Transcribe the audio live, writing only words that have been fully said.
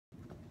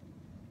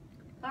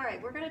All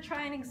right, we're going to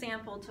try an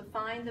example to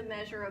find the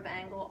measure of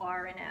angle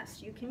R and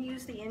S. You can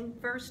use the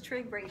inverse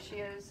trig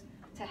ratios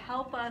to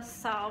help us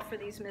solve for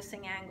these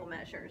missing angle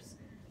measures.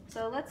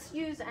 So let's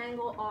use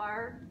angle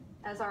R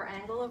as our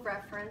angle of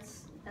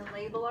reference and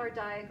label our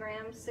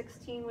diagram.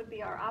 16 would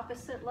be our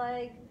opposite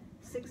leg,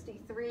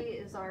 63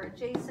 is our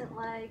adjacent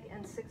leg,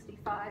 and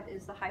 65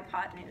 is the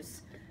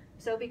hypotenuse.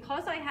 So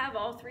because I have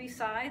all three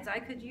sides, I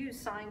could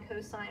use sine,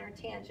 cosine, or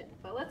tangent.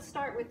 But let's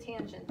start with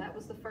tangent. That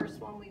was the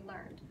first one we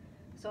learned.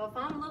 So if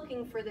I'm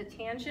looking for the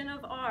tangent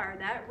of R,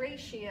 that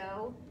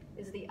ratio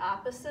is the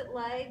opposite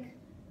leg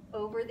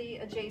over the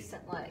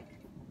adjacent leg.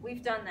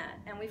 We've done that,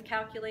 and we've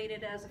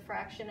calculated as a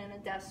fraction and a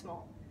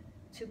decimal.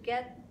 To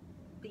get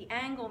the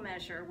angle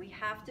measure, we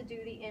have to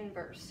do the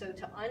inverse. So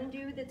to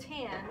undo the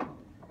tan,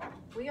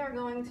 we are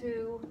going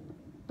to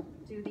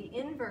do the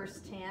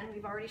inverse tan.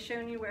 We've already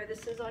shown you where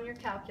this is on your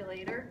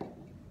calculator.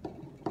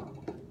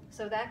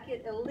 So that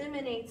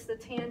eliminates the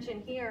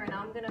tangent here, and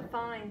I'm going to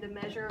find the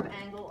measure of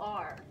angle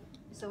R.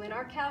 So in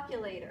our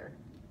calculator,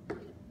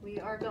 we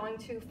are going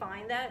to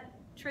find that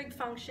trig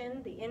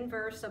function, the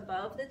inverse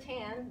above the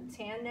tan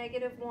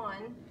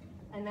 -1,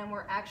 and then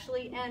we're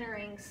actually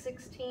entering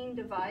 16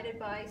 divided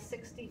by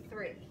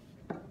 63.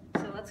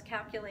 So let's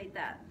calculate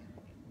that.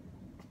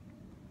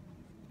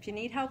 If you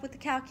need help with the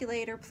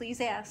calculator,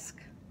 please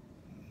ask.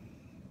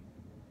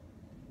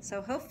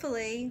 So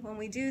hopefully when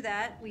we do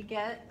that, we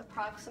get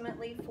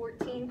approximately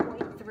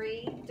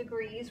 14.3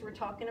 degrees. We're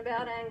talking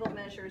about angle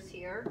measures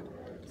here.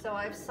 So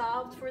I've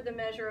solved for the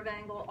measure of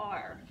angle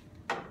R.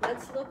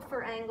 Let's look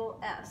for angle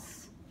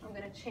S. I'm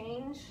going to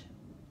change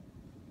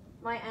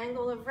my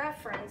angle of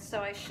reference,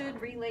 so I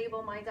should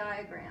relabel my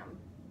diagram.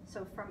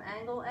 So from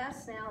angle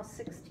S now,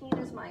 16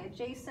 is my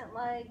adjacent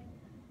leg,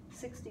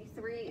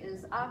 63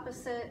 is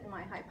opposite, and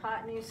my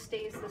hypotenuse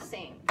stays the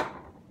same.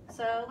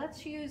 So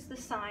let's use the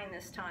sine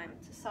this time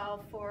to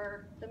solve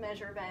for the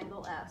measure of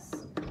angle S.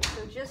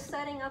 So just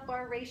setting up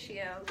our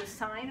ratio, the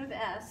sine of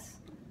S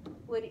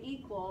would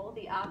equal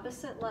the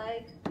opposite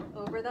leg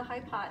over the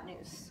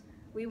hypotenuse.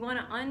 We want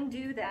to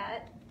undo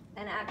that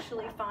and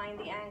actually find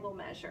the angle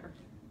measure.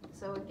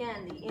 So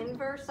again, the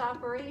inverse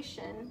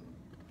operation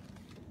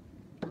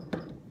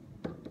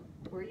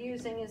we're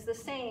using is the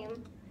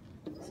same.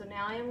 So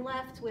now I am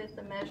left with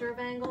the measure of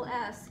angle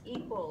S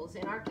equals,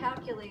 in our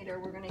calculator,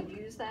 we're going to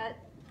use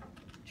that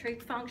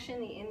trig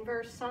function, the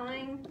inverse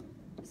sine,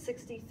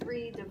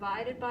 63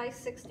 divided by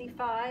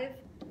 65.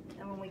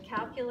 And when we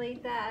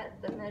calculate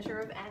that, the measure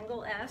of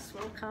angle S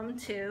will come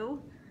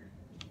to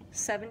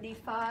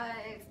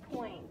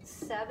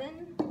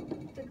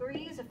 75.7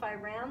 degrees if I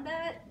round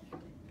that.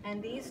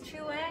 And these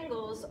two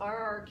angles are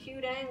our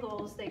acute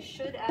angles. They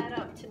should add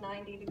up to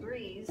 90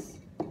 degrees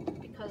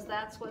because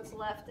that's what's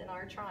left in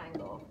our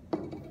triangle.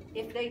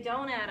 If they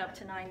don't add up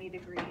to 90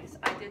 degrees,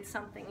 I did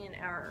something in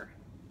error.